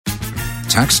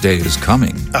Tax day is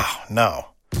coming. Oh, no.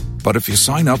 But if you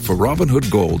sign up for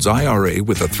Robinhood Gold's IRA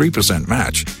with a 3%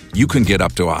 match, you can get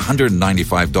up to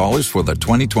 $195 for the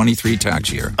 2023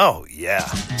 tax year. Oh, yeah.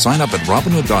 Sign up at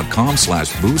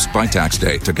Robinhood.com/boost by tax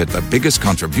day to get the biggest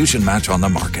contribution match on the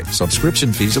market.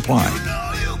 Subscription fees apply.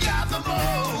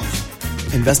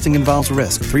 Investing involves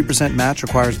risk. 3% match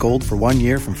requires gold for 1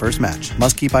 year from first match.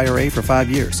 Must keep IRA for 5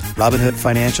 years. Robinhood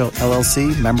Financial,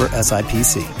 LLC, member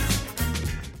SIPC.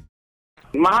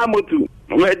 Mahamutu,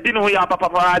 didn't we have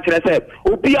Papa said,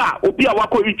 Obia,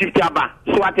 Wako Egypt Aba,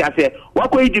 Swati, I said,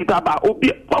 Wako Egypt Aba,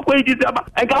 Wako Egypt Aba,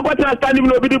 and come what I stand him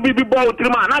no be ball,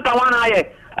 Trima, not a 1 eye,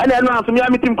 and then now some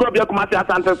young team crop, Yakumasa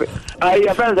Santa.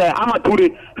 Your friends, I'm a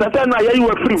Turi, Sasana, you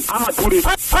were free, I'm a Turi.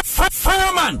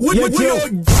 Fireman, you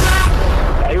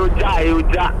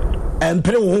and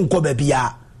Pre won't go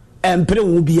bebia, and Pre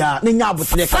will be a Ninyabu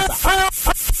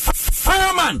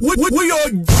Fireman, we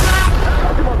are.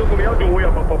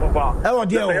 Oh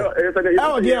dear,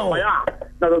 oh dear.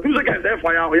 Now the 2 seconds there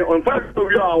fire on first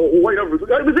of you are way over.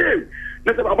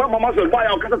 Let's about Mama fire.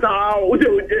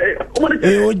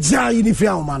 Oh, Jai,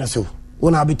 film, Manaso.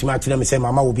 When I be to match them, say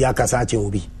Mama will be a Casachi will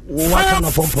be. What kind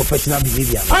of professional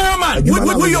behavior? Fireman,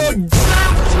 we are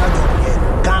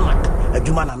Ghana, a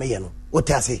Jumana Mayano.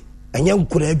 What I say? And young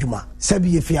Kurejuma,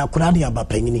 Sabi if you are Kurani about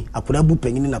Penny, a Kurabu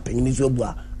Penny, a Penny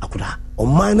Zobua, Akura, or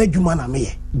Minor Jumana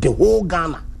May, the whole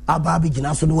Ghana. Ababi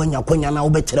jinaso no nya kwanya na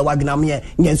obekere wagina me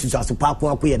nyansusu asopa ko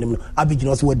akoye nim no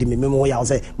abigino so wadi me memo ya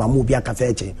say mamu bi aka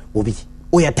eche obi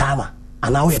oye tama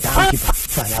ana oye tama kipa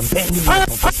fire bend me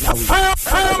professional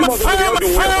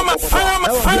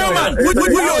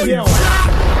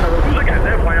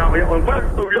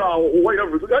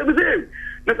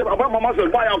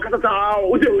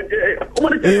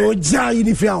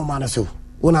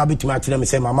Una bit match them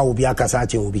say mama will be a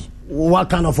casache will be. What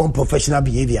kind of unprofessional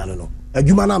behavior no? A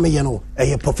jumana me no,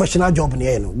 a professional job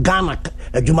near no. Ghana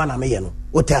a jumana me no.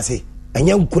 What I say? A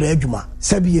young kurejuma,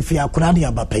 Sabi if you are kurani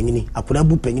about penny, a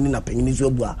kurabu penny na penny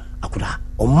zobua, akura.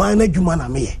 O minor jumana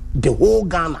me, the whole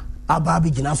Ghana.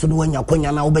 Ababi jinaso no nya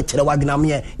kwanya na obekere wagina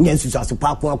me nyansusu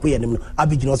asopa ko akoye nim no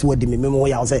abigino so wadi me memo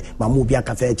ya say mamu bi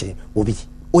aka eche obi.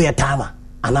 Oya tama,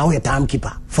 and now a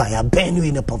timekeeper. Fire burn you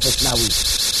in a professional way.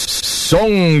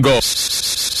 Songo.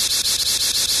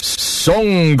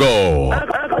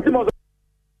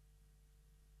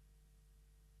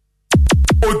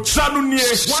 Ochanunie,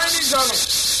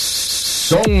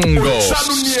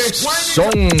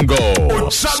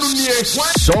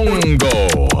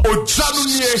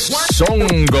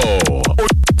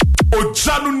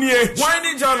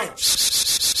 wine jano.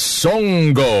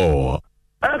 Songo.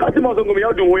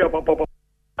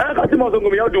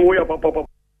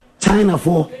 China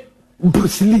for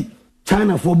Bruce Lee.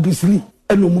 China for Bruce Lee.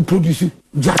 And no produce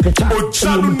Jackie Chan.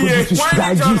 And no produce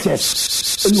Guy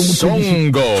Jesus. And no produce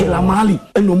Kilamali.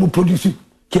 And no produce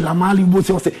Kilamali.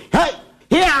 Both say, hey,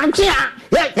 China.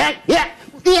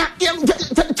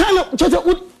 Just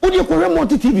what you call remote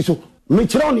TV so.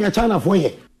 Metron China for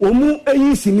ye. Omu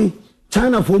Yisini.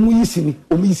 China for Mu Yisini.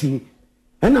 Omu Yisini.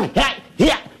 And I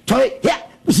toy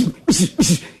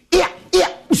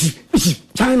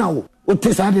China. What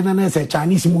is I didn't say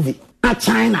Chinese movie?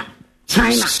 China.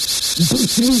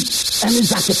 Bruce Lee and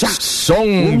Jackie Chan.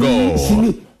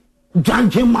 Songo.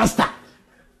 Drunken Master.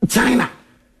 China.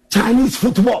 Chinese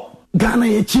football.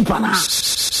 Ghana cheaper now.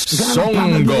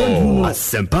 Songo.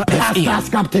 Asempa Stars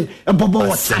captain.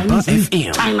 Bobo Chinese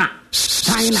China.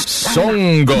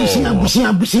 Songo.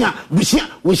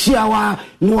 We our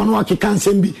no can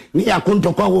send me near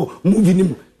Kontoko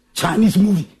movie. Chinese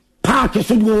movie. Park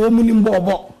should go home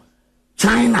Bobo.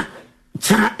 China.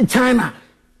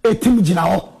 A team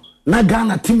Jinao. Na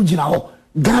Ghana team Jinao.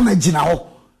 Ghana Jinao.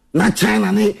 Na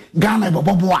China ne Ghana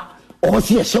Boboa. Or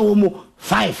see a show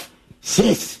 5,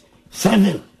 6,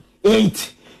 7,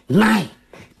 8, 9,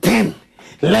 10,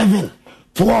 11,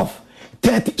 12,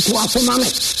 30. So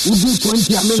we do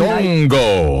 20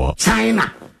 Songo.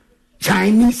 China.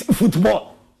 Chinese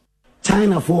football.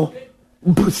 China for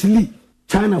Bruce Lee.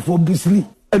 China for Bruce Lee.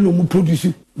 And no produce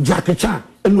Jackie Chan.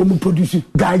 And no produce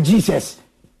Guy Jesus.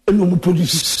 And no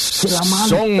produce Songo.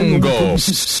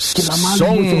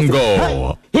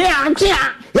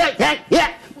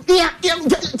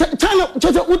 China,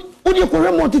 what do you call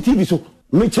remote TV so?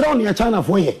 Metron China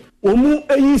for ye. Omu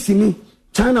Yisini.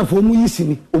 China for Mu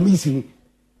Yisini. Omu Yisini.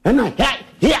 And I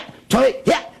toy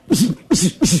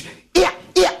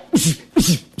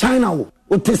China.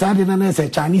 What is I didn't say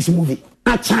Chinese movie?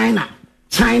 China.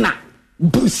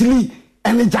 Bruce Lee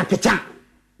and Jackie Chan.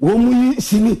 Omu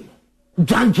Yisini.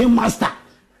 Drunken Master.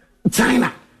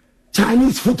 China.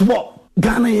 Chinese football.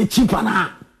 Ghana cheaper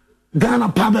now. Ghana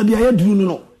Paba be a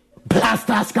no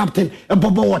Blasters captain a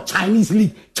Bobo Chinese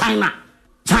league China.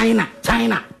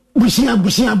 Bushia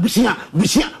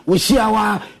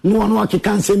wa no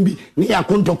can send be near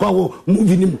Kontoko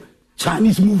movie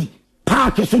Chinese movie.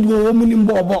 Park should go woman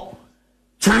Bobo.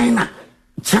 China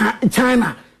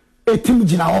a team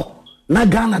Jinao, na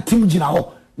Ghana team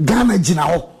Jinao, Ghana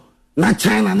Jinao, na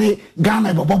China ne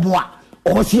Ghana Boboa,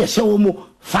 or see a show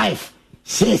 5,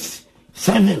 6,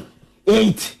 7,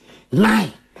 8,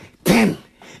 9, 10,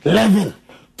 11,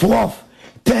 12,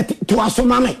 30 to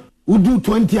Asomame. We do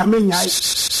 20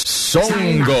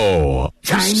 Songo.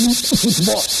 Chinese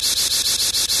football.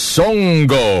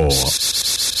 Songo.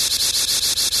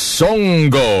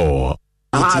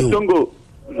 Songo.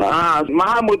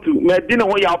 Mahamutu, Medina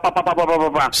Hoya Papa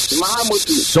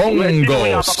Mahamutu,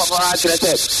 Songo.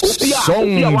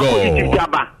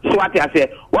 Swati, I said,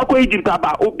 what could you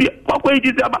taba? What could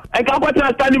you taba? I can't watch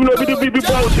us standing over the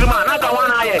before Silman, not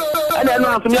one eye. And then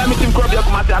I'm meeting Cobia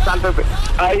Commander Santa.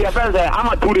 I have friends, I'm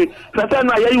a Turi.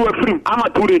 Satan, you were free, I'm a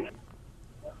Turi.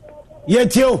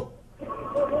 Yet you,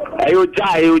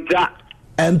 Ayoja,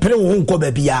 and Pre won't go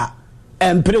baby,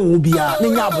 and Pre will be a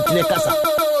Ningabutlecasa.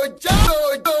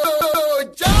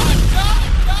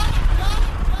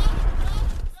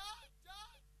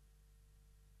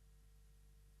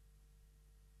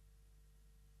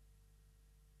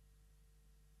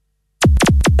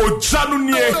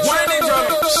 Ochanunie,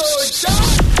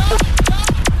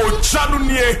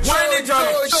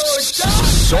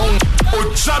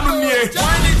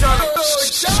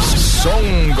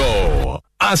 Songo.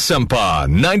 Asampa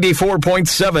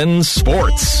 94.7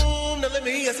 Sports.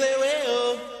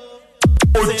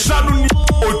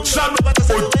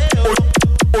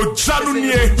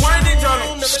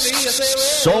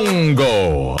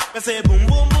 Songo.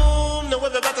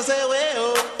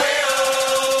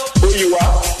 Who you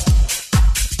are?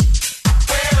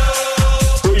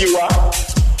 Who you are?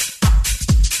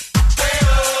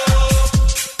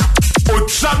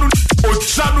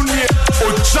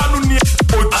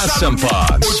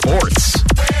 Asampa Sports.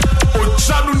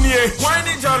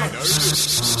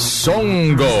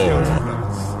 Songo.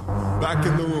 Back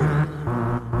in the room,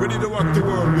 ready to rock the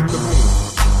world with the moon.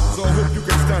 So I hope you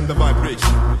can stand the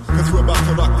vibration, cause we're about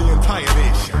to rock the entire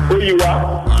nation. Who you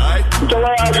are? Alright?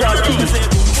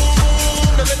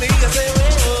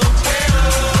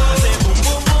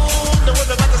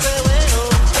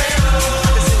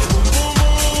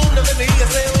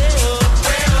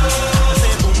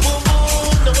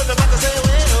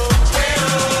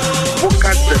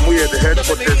 The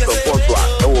headquarters of Boswa,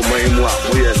 our Maimua,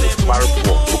 we are the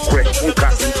Marco, who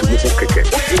crack into Mukeke.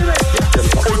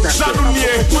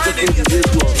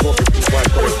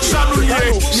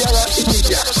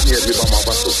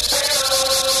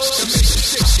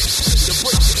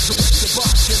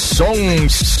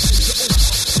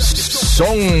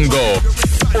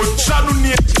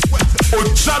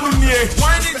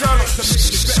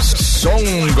 Songo.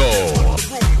 Songo.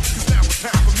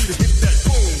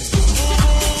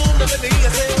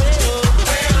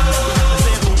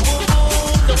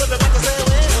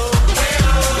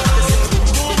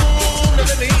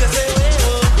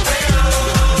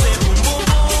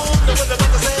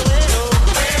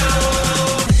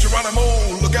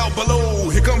 Look out below.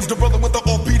 Here comes the brother with the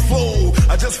offbeat flow.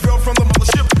 I just fell from the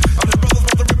mothership. I'm the brothers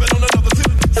about to rip it on another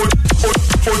tip.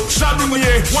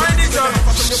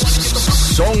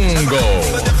 Songo.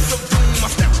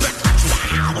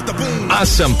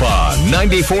 Asampa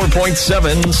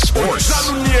 94.7 Sports.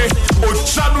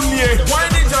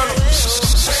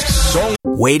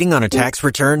 Waiting on a tax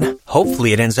return?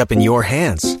 Hopefully it ends up in your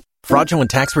hands.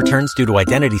 Fraudulent tax returns due to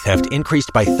identity theft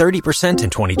increased by 30% in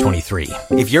 2023.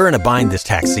 If you're in a bind this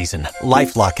tax season,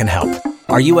 LifeLock can help.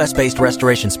 Our U.S.-based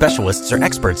restoration specialists are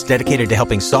experts dedicated to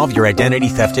helping solve your identity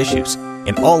theft issues.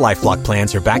 And all LifeLock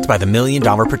plans are backed by the $1 Million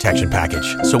Protection Package.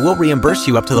 So we'll reimburse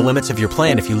you up to the limits of your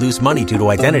plan if you lose money due to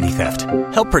identity theft.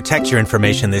 Help protect your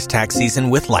information this tax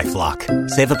season with LifeLock.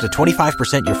 Save up to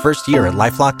 25% your first year at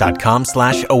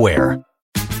LifeLock.com/aware.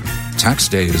 Tax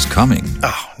day is coming.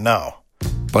 Oh, no.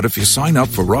 But if you sign up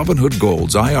for Robinhood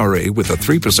Gold's IRA with a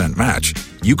 3% match,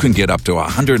 you can get up to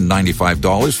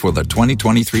 $195 for the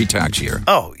 2023 tax year.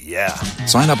 Oh, yeah.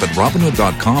 Sign up at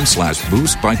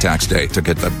Robinhood.com/boost by tax day to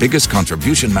get the biggest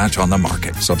contribution match on the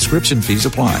market. Subscription fees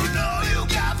apply.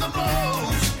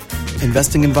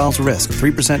 Investing involves risk.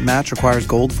 3% match requires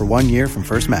gold for 1 year from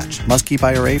first match. Must keep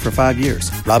IRA for 5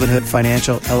 years. Robinhood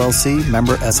Financial, LLC,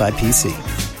 member SIPC.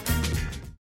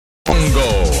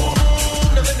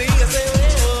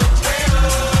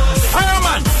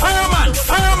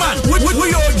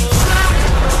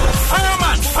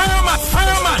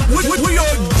 We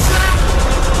are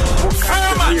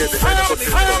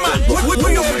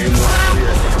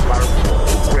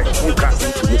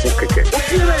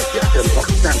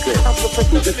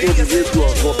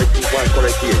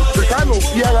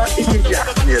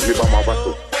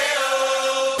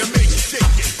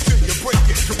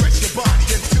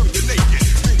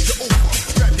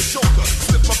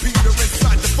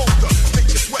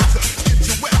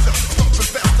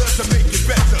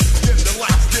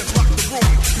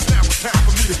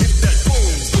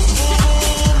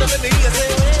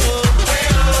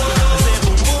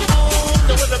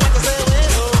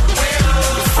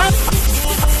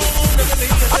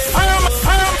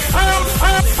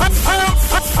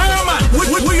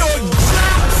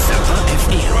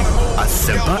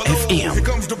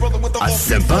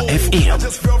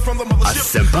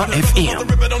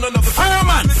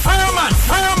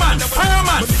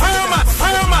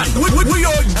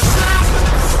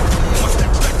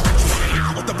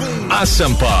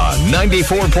Asempa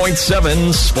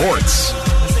 94.7 Sports.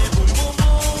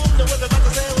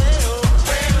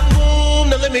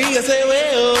 Let me hear you say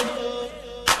well.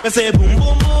 I say boom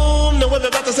boom boom. No one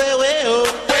about to say well.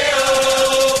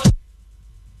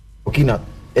 Okay, now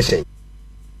essay.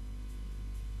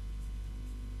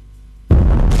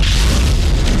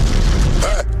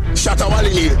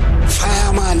 Shatawali,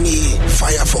 fireman,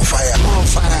 fire for fire, more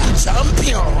fire,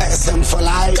 champion, SM for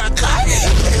life, Kakai,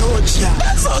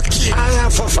 that's okay. Fire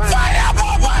for fire, fire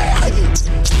for fire,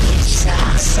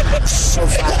 so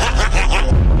fire.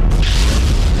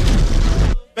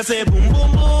 I say boom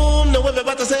boom boom, no one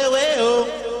about to say well.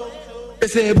 I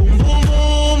say boom boom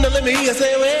boom, no let me hear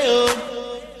say well.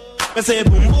 I say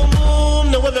boom boom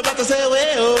boom, no one about to say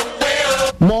well.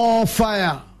 More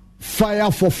fire.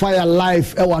 Fire for fire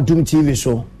live our Doom TV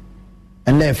show.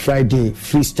 And then Friday,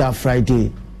 Freestyle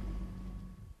Friday.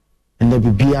 And then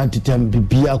Bibia to them,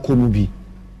 Bibia Komubi.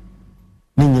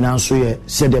 Nini Nanso ye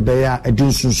said the bear a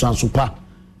dunsun sansupa,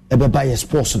 a beba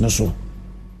sports and so.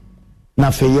 Na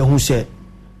feye who said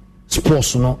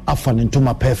sports no afan into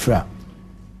my pefra.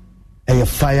 A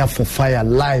fire for fire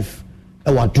live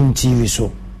our Doom TV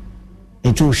show.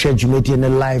 Into schedule in the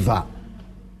live.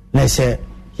 Let's say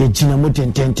Ejina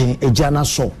motententen ejana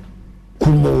so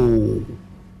kumo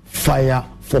fire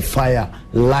for fire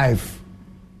live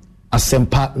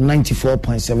Asempa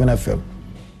 94.7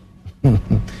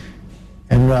 FM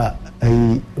and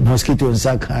mosquito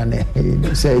nsakane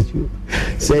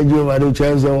said you madu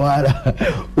chance wara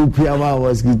upiama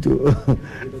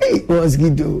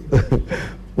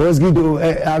mosquito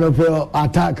arope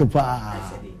attack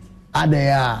pa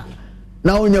adaya.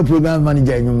 Now on your program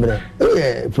manager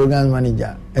program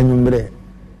manager and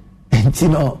you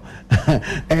know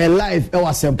live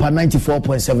Asempa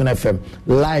 94.7 FM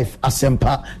live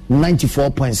Asempa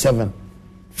 94.7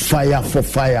 fire for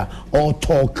fire all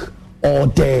talk all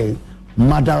day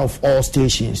mother of all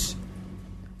stations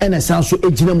and it sounds so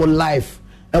ejinemo live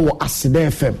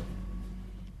Aseda FM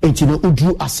ejino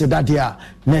udu Aseda dia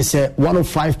na say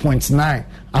 105.9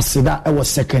 Aseda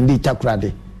second day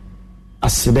takrade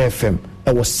Aseda FM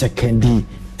was second D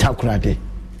takrade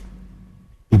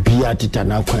ibia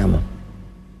titana kwamo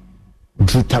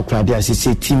Drew takrade as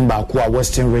say team ba ko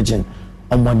Western region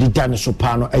omodita ne so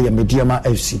pa no Mediama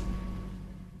FC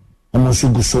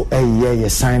omosugu so ye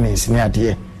signings ne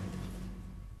ade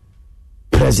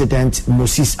President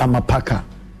Moses Amapaka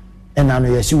and ano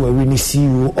yesi we win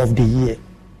CEO of the year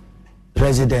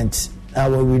President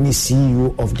our win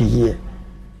CEO of the year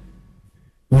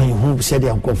me who said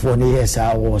uncle for yes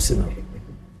I was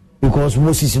because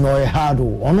Moses no a hard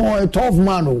or no a tough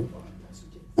man.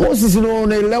 Moses no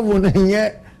on a level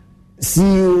yet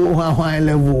CEO high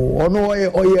level or no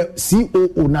or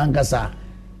CEO Nangasa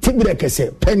Tibreke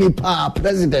say penny pa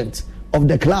president of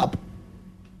the club.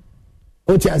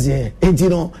 What you say? You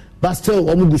know, but still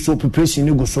one go so preparation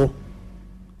you go so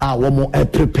one more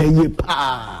prepare ye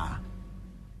pa.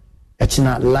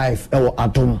 Echina live ewo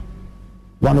Adom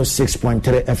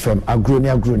 106.3 FM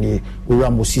agroni we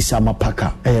Moses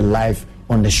Amapaka live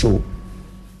on the show.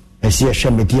 I see a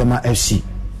Mediama FC.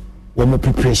 One more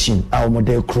preparation our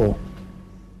model crow.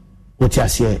 What you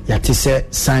say? Yati say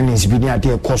signings bi near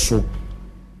there koso.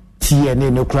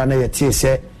 TNA no krana yati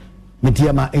say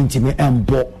Mediama intime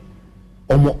embo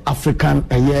omo African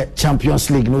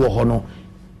Champions League no hono.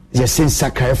 Ye sen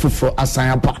sakra for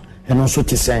asanyapa and also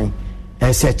to saying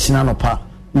I say chinanopa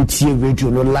utie radio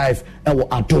no live ewo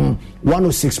Adom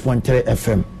 106.3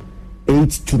 FM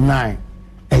 8 to 9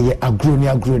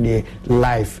 agroni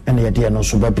live and ye there no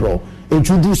so bebro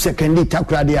introduce secondly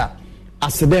takradia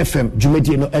Aseda FM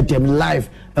jumedi no edem live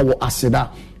ewo Aseda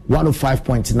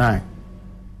 105.9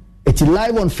 it's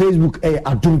live on Facebook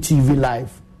Adom TV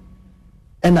live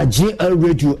and a GL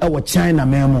radio our China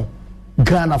memo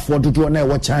Ghana for to na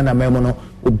our China memo no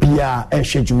obia e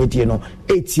hwedwumedie no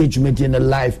 8 year dwumedie no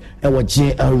live our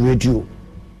GL radio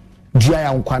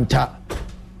Dia Nkwanta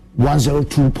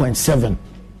 102.7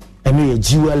 and we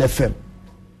GL FM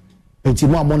enti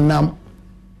mo amonam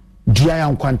Dia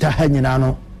Nkwanta ha nyina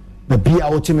no be bia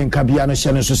otimi nka bia no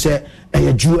hye no so se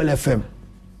e GL FM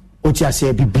oti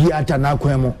ase bibia ta na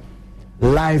kwan mo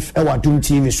live e wadum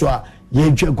TV so a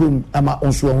ye dwagum ama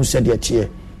onso ho se de tie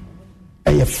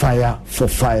e fire for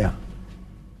fire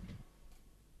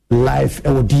live e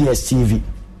wo DSTV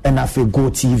and afi Go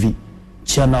TV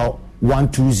channel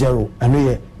 120 and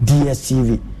we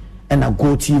DSTV and a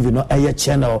Go TV no e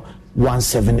channel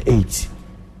 178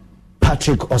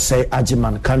 Patrick Osei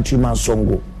Ajiman countryman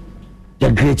songo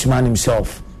the great man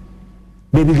himself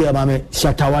baby girl mama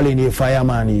Shatawale ni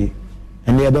fireman yi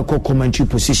and they be commentary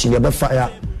position they be fire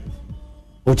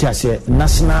what I say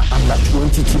national under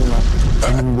 20 team no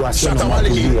and we are saying more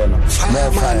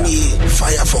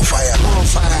fire for fire more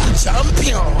fire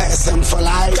champion SM for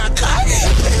life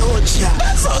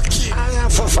that's okay fire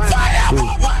for fire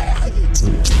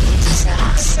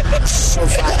so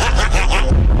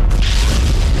fire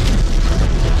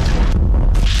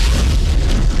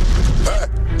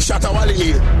Shatawale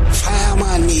here.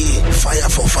 Fireman me, fire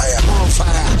for fire, more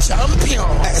fire,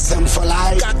 champion, SM for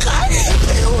life,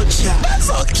 that's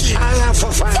okay. Fire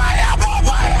for fire, fire for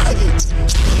fire,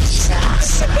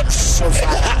 so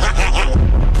fire,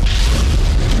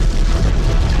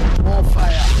 more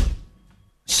fire.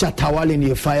 Shatawale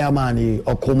ni fireman ni,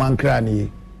 Okomankra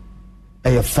ni,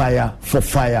 fire for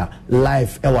fire,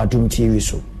 live Ewadum TV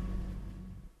so.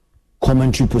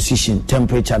 Commentary position,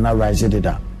 temperature now rise it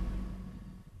up.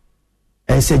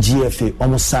 Ese GFA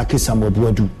almost sake Samuel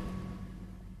Boadu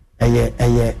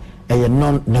eye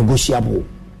non negotiable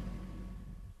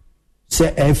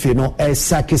se FA no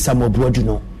sake Samuel Boadu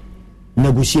no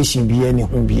negotiation bi ne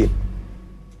ho bie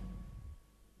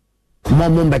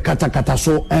momo be kata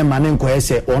so mane nko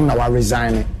ese on na wa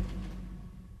resign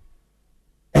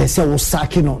ese wo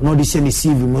sake no de se ne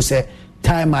CV mo se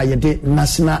time ayede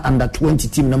national under 20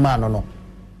 team no man no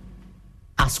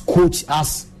as coach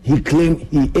as he claim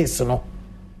he is no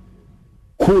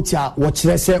coach a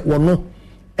wɔkyerɛ sɛ wɔno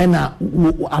ɛna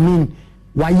I mean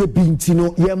wayɛ binti no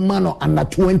yɛ ma no under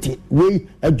 20 wei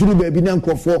aduru baabi na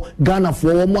nkurɔfoɔ Ghana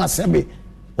foɔ wɔn asɛbe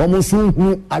wɔn nso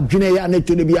hu adwene yɛ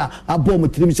anato no bi a abɔ wɔn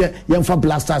tirim sɛ yɛmfa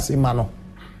blasters ma no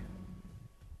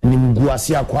nim gu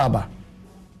ase akɔ aba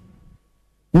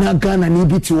na Ghana ni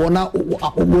bi ti wɔn na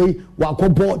wei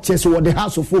wakɔbɔ kyɛ sɛ wɔde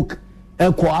house of folk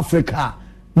ɛkɔ Africa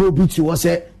na obi ti wɔ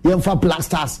sɛ yɛmfa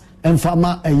blasters ɛmfa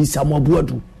ma ayi Samuel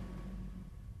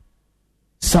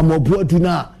Boadu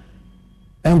na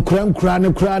enkra ne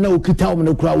kra na okita wo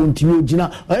ne kra wontimi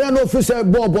ogina aya no officer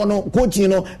bobo no coaching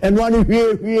no eno ani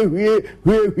hwie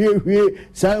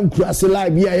sa enkra se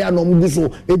live ya no mguso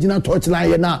egina touch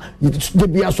line na de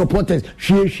bia supporters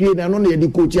hwie na no na ye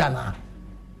coach ana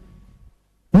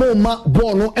mo ma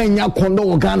ball no enya kondo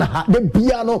wo Ghana ha de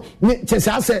bia no ne chese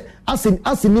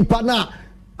ase nipa na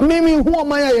mimi hu o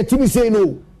man ya timi say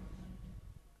no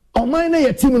o man na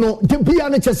ya timi no de bia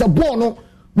ne chese ball no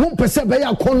won pese be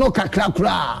ya kono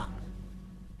kakra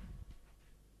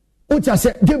ucha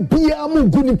se de bia mu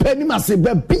guni pani mase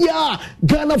be bia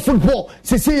Ghana football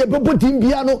se ye bebo tim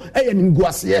bia no nim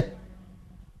guase e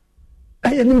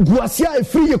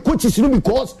free ye coaches no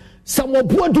because Samuel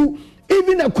Boadu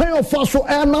even a kind of fast so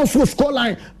announce score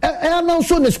line announce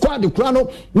the squad the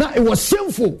crano now it was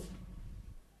shameful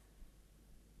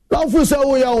lafu say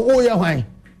oh ya hwan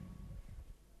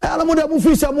ala mo da bu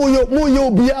fi sa mo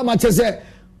yo bia ma chese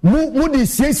mu di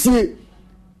siesie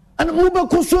ana mu ba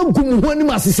ko so gum ho ani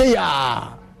masese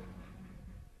ya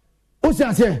o se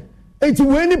ase enti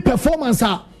we ni performance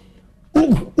a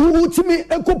utimi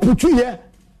ekoputu ye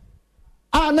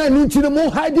ana ni ntine mo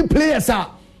hide players a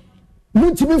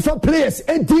mutimi for players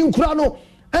edin kura no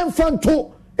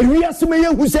enfanto ewiase me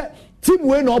yehu se team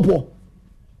we no obo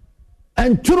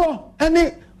entro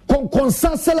any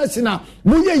konkonsa selection a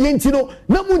mo ye yentino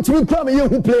na mutimi kura me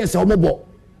yehu players a omobo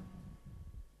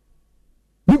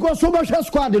because so much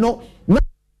squad no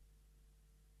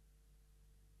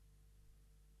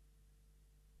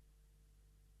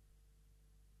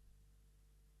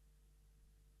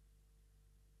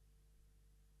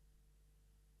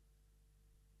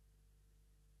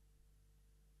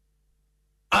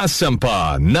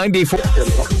Asampa 94.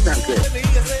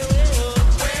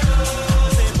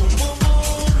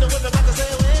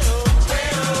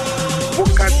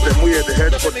 The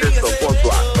headquarters of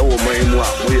Oswa, our main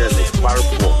one, we are the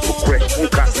powerful, who crack, who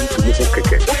cut into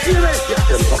Mukeke.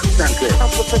 say, I'm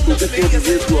professor to say the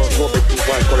issue of Robert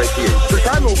One correct here. So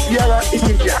I know Piara in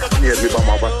India near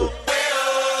Ribamabato.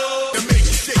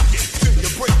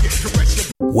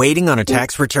 Waiting on a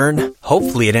tax return?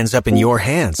 Hopefully it ends up in your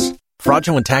hands.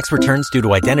 Fraudulent tax returns due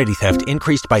to identity theft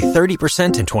increased by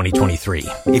 30% in 2023.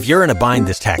 If you're in a bind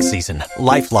this tax season,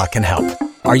 LifeLock can help.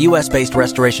 Our U.S.-based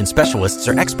restoration specialists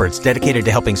are experts dedicated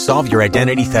to helping solve your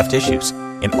identity theft issues.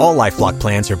 And all LifeLock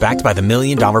plans are backed by the $1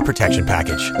 Million Protection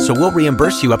Package. So we'll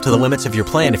reimburse you up to the limits of your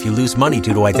plan if you lose money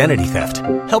due to identity theft.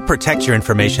 Help protect your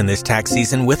information this tax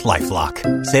season with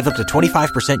LifeLock. Save up to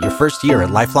 25% your first year at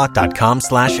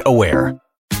LifeLock.com/aware.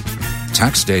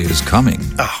 Tax day is coming.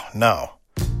 Oh, no.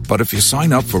 But if you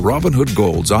sign up for Robinhood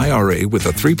Gold's IRA with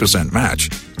a 3% match,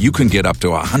 you can get up to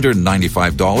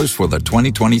 $195 for the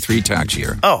 2023 tax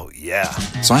year. Oh, yeah.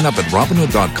 Sign up at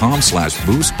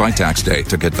Robinhood.com/boost by tax day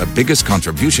to get the biggest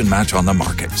contribution match on the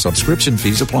market. Subscription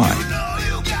fees apply.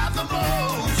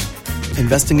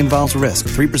 Investing involves risk.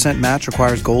 3% match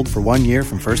requires gold for 1 year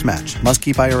from first match. Must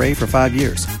keep IRA for 5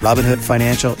 years. Robinhood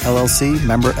Financial, LLC,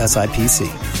 member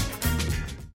SIPC.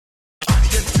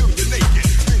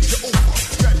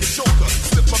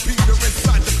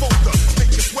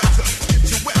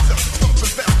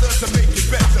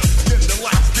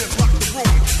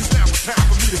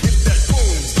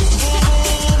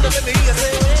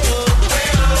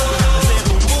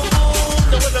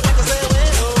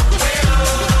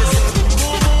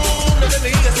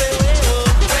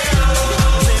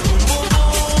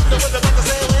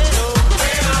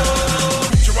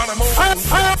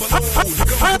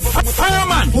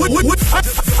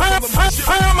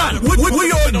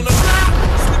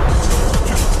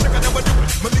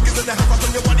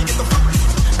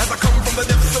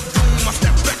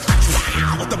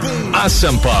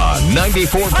 Asampa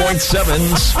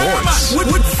 94.7 Sports.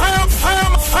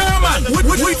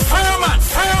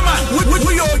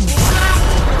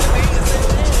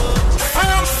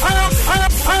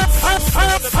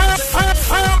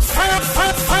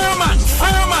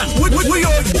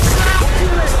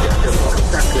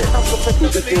 I'm professor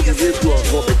to say the issue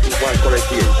of Robert One correct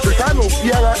here. So I know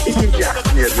Piara in India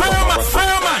near Ribamabato.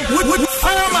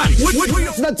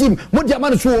 National team, what the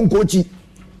man is so coachy.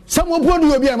 Samuel Boadu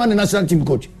will be a man national team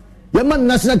coach. Your man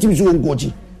national team is so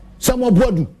coachy. Samuel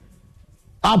Boadu.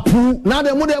 Apu, now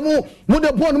the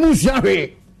mother born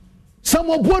Mushare.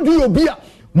 Samuel Boadu will be a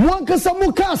Mwanka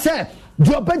Samuka say,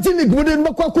 Dropetting the good in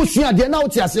Bakwakosha, the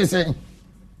announcement saying.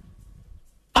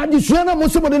 Additional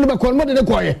Muslim in the Bakwan, the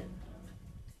choir.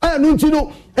 I don't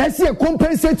know, I see a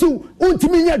compensate you,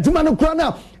 Ultimate Jumano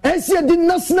Krana, I see a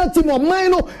national team of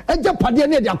Mino, and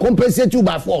Japadian, they compensate you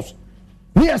by force.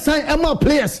 We assign Emma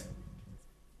players.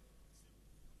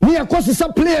 We are causing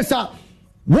some players.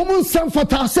 Woman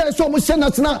Sanfata says so much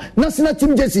national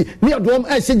team jersey near Dom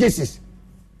SC jerseys.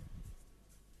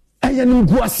 I am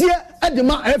Guasia at the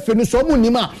Ma F and so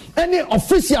Munima. Any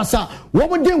officials are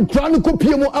woman dem chronicle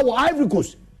PMO our Ivory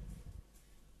Coast.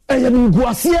 I am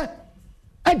Guasia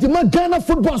at the Ghana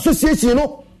Football Association, you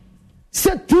know.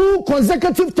 Set 2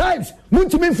 consecutive times.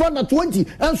 Muntimin for under 20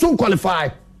 and so qualify.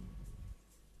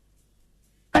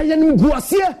 I am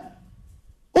Guasia.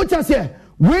 What I say?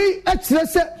 We actually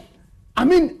say, I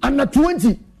mean, under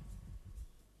 20.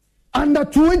 Under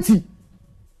 20.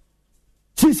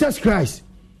 Jesus Christ.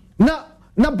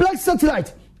 Now Black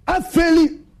Satellite, I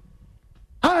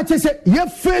just say, you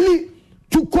fairly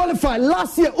to qualify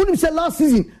last year. Only say last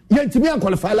season, you had to be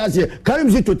qualify last year. Karim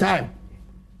Zito time.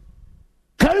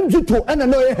 Karim Zito, and I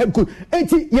know you have good.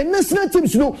 And your national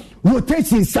teams, you know,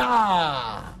 rotation,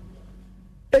 sir.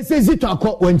 It says Zito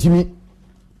Ako went to me.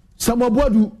 Samuel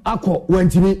Boadu Ako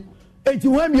went to me.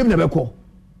 81 years never call.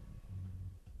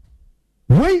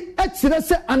 We actually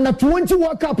say under 20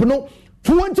 World Cup, no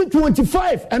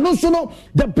 2025, and also no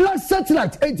the Black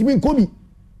Satellite 80 Kobe.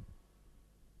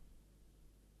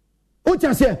 What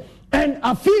I say, and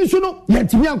I feel so no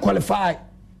yet me qualify.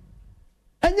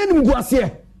 And then go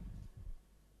here.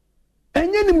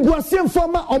 And then go here for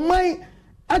my on my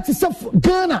at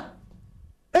Ghana.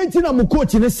 And then I'm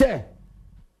coaching say.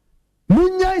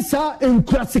 Munyai sa in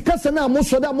Krasikasa na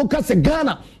Mosoda Mukasa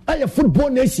Ghana. I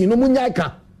football nation no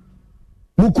Munyaika.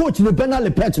 Mu coach no penal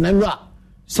pet na nra.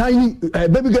 Sai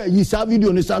baby girl yi sa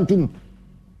video ni santum.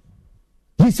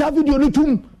 Yi sa video ni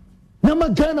tum. Na ma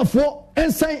Ghana for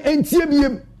ensign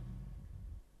NTBM.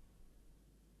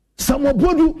 Samuel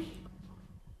Boadu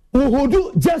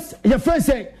who just your friend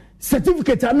say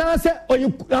certificate and answer or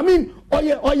you I mean or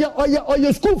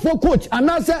your school for coach and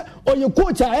answer or your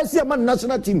coach as a man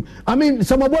national team. I mean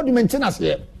Samuel Boadu maintenance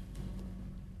here.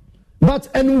 But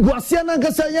and Guasiana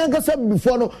Gasa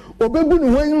before no Obebu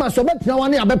when my so bet now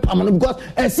one because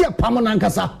I see a permanent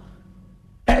Gasa.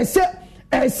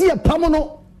 see a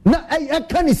pamono na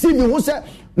can you see who said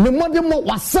no more than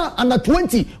wasa under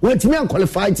 20 when to me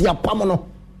qualified to your pamono.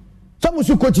 Some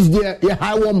of coaches there, your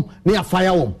high warm near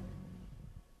fire warm.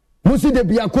 Most of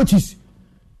the coaches,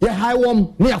 your high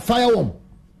warm near fire warm.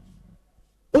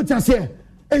 What I say,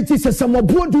 it is a Samuel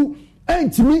Boadu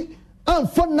and to me, I'm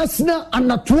for national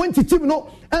under 20 team no,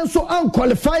 and so I'm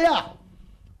qualifier.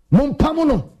 Mon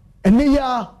pamono, and they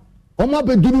are Oma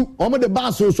Beduru, Oma the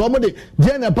Basso, Oma the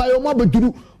Jena by Oma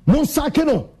Beduru, Mon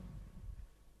Sakeno.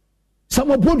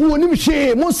 Samuel Boadu and him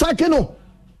share, Mon Sakeno.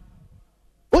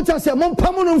 What I say, Mon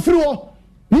pamono through.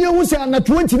 Me who say under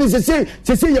 20 is say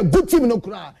a good team no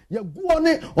cry. You go on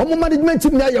it, or management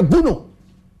team there, you go no.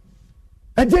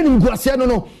 And then you go say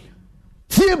no.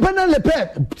 See Bana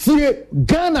Lepe, see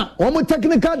Ghana, or more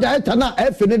technical director now,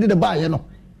 F in the buy, you know.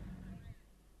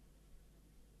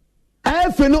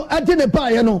 F no, I didn't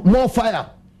buy, you know, more fire.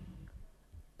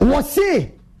 What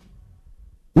say?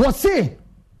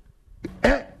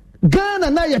 Ghana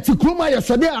na ya Tikruma ya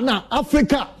Sade na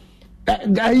Africa.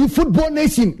 Football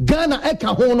nation Ghana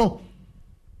eka hono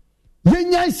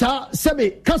yenya sa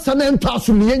sebe kasa na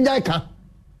ntaso ne yenya eka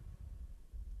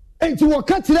enti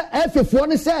wakati na FF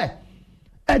ne se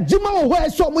adwuma wo ho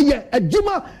eso mo ye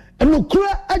adwuma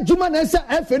enokura adwuma na se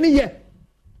FF ne ye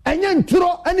enye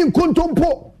ntro ene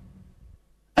nkontompo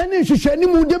ene hwehwani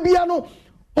mu de bia no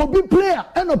obi player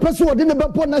eno person wo de ne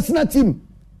bepo national team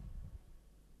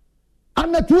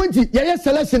under 20 ye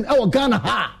selection e wo Ghana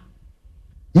ha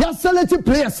ya select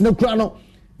players no kura no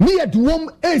me at wom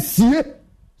esie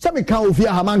se me kan ofia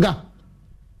ha manga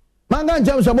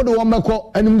James amodo wom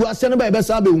meko animgu ase no ba be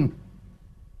sa be hum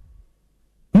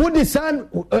mudi san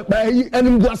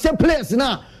animgu ase players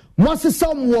na mo se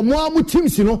sam wo mo amu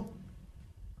teams no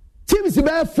teams be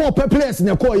 4 per players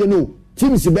na call you know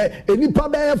teams be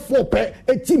enipa be 4 per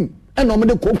a team e no me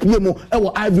de kopie mu e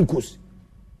wo Ivory Coast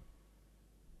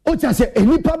o cha se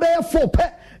enipa be 4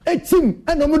 per a team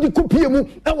and nobody could pay mu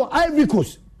our Ivory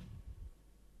Coast.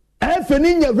 If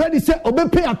you ready say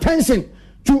obe pay attention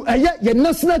to your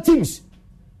national teams.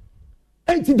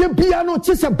 And today piano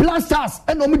just a blasters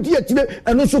and nobody today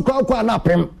and also kwa na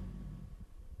pem.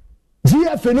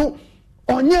 GF no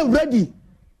onye ready.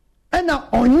 And now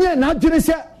onye na jere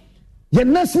say your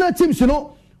national teams you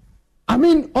know. I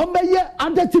mean on be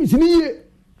other teams ni ye.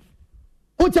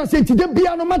 O cha say today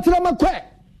piano matira makwe.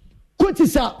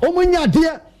 Kotisa omunya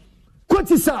de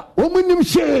Kotisa, woman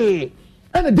she,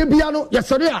 and a debiano,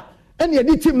 Yasoria, and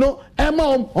the team no,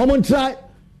 Emma, try,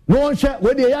 no one share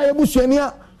where the Yaya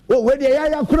Bushania, or where the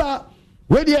Yaya Kura,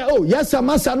 where the yes, a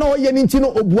massa no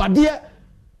Yenintino or Boadia,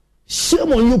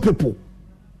 shame on you people.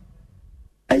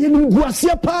 And you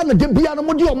Guasia Pan, the debiano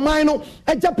modio mino,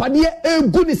 and Japadia, a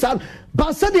goodness,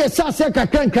 Basadia Saseka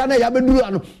can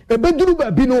Yabeduano, a Bedru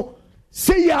Babino,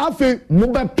 say ya have a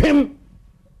Muba Pim.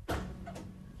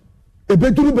 E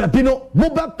beduru bapino mo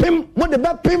ba pim mo de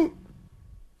ba pim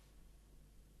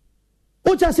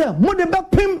o cha say mo de ba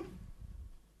pim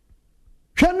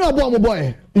hwe no abo mo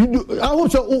boy I hope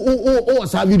so o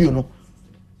sa video no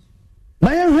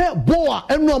na ye hwe boa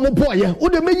enu mo boy ye o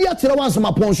de meyi atire wan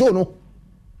sama pon show no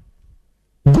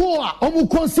goa o mo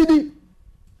consider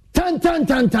tan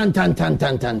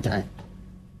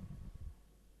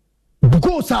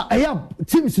because I have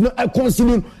teams no I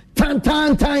consider tan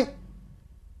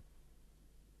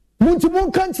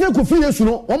Muntimon country could feel you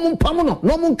know, one pamono,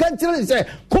 no one country say,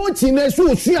 coaching a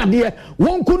so dear,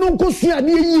 one couldn't go see a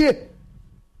near year.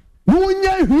 No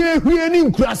one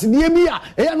in class near me,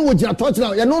 and what you're talking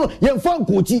about, you know, you're found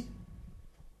coachy.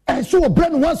 I saw a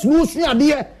brand once, no see a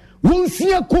dear, won't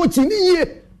see a coach in a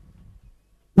year.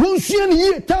 Won't see a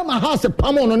year, time a house a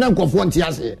pamono and uncle of 1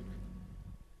 year.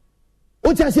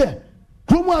 What I say,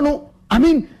 Cromano, I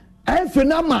mean, I feel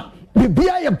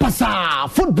Bibia ya pasa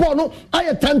football no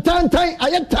aye tan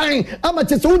aye time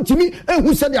amache so ntimi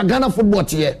ehu se dia Ghana football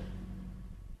tie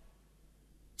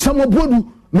Samuel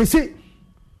Boadu me say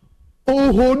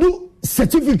o hodu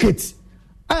certificate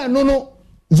no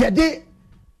yede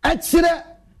akire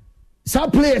sa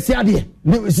players ya de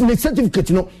ne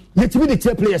certificate no yetimi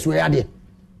de players we ya de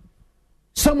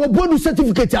Samuel Boadu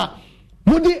certificate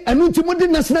modi enu ti modi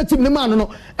national team ne man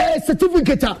no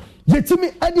certificate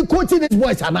yetimi adi coaching these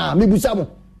boys ana mibusamo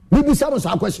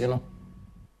sa question no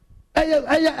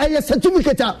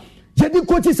certificate yedi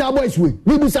coaching sa boys we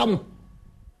mibusamo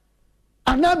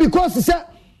ana because say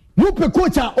no pe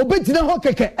coach obegina ho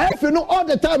keke efe no all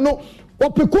the time no o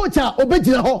pe coach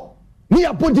obegina ho ni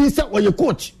apodi say o ye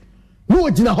coach no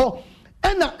ogina ho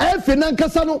ena efe na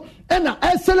nkasa no ena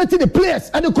select the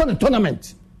players and the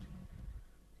tournament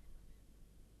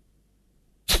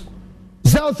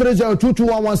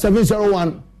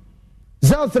 03022111701,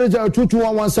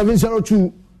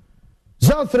 03022111702,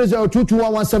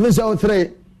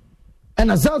 03022111703,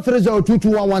 and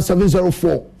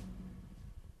 03022111704.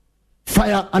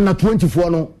 Fire under 24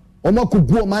 no. Oma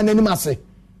kugu man any masse.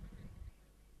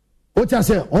 What I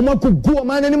say? Oma kugu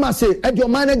man any masse. Ed your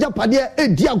manager padia e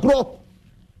diagro.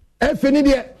 E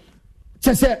finidia.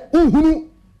 Chese uhunu.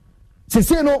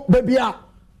 Chese no bebia.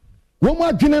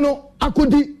 Woma gineno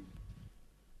akudi.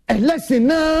 A lesson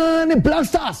nani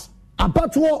blasters.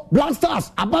 Abatuo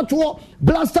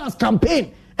blasters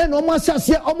campaign. And Oma says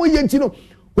omo yentino.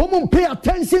 Women pay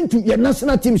attention to your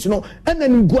national teams, and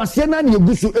then Guasiana and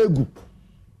Yogusu Egu.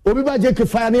 Obiba Jake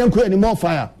fire any more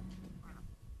fire.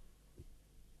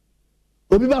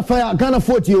 Obiba fire, Ghana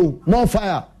 40, more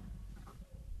fire.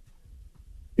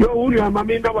 Yo,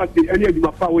 Mamina was the any of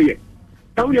my power.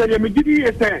 Now we are immediately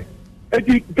say,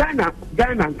 Ghana,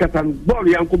 Catan,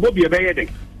 Bori, and Kubobi a bay.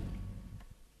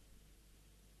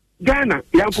 Ghana,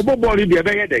 Yankubo Bori be a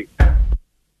bay.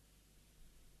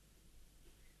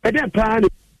 And then plan.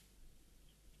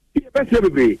 Best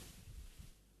everybody.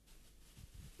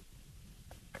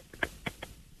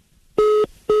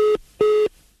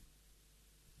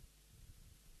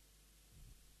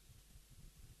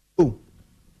 Oh.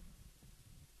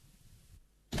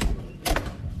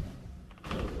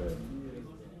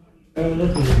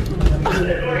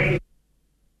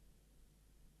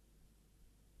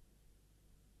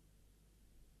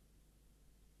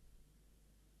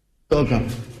 Okay.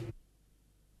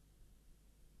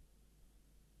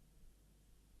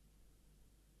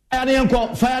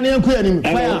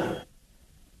 Fire.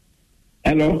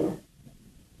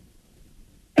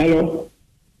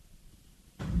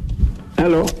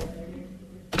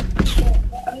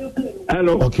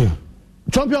 Hello. Okay.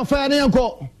 Champion fire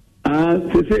nyanko.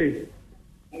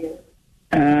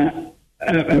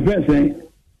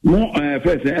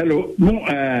 First, hello.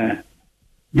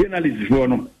 Journalist for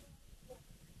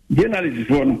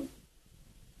no.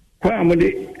 Kwa amode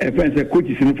first coach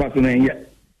sinu faso na nya.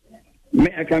 Me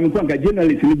aka mi kwanka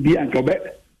journalist ni bi anka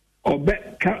obe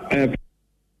ka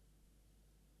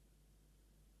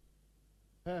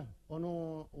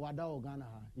ono wada Ghana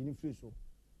ha ini free so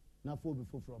na fo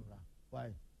before from la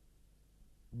why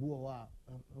buo wa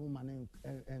mane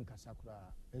enkasa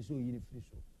kura eso yini free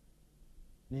so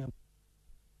ne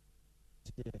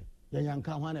ya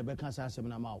yanka ho na be kan sa asem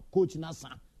na ma coach na sa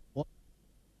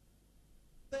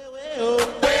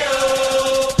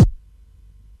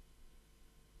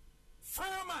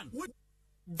Fireman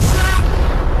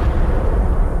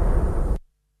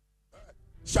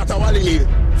Shatawali,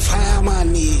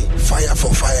 fireman, fire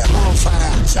for fire, more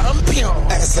fire, champion,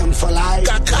 SM for life,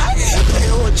 Kakai,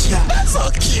 Peocha, that's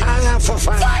okay, fire for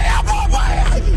fire, fire for fire.